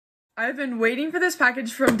I've been waiting for this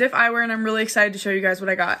package from DIFF Eyewear and I'm really excited to show you guys what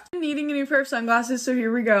I got. I'm needing a new pair of sunglasses, so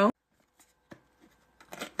here we go.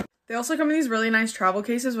 They also come in these really nice travel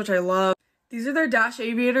cases, which I love. These are their Dash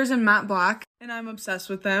Aviators in matte black, and I'm obsessed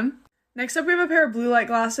with them. Next up, we have a pair of blue light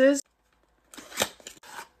glasses.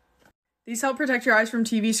 These help protect your eyes from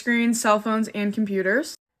TV screens, cell phones, and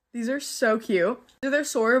computers. These are so cute. These are their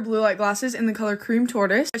Sora blue light glasses in the color Cream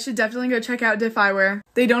Tortoise. I should definitely go check out DIFF Eyewear.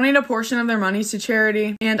 They donate a portion of their money to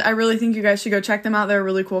charity, and I really think you guys should go check them out. They're a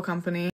really cool company.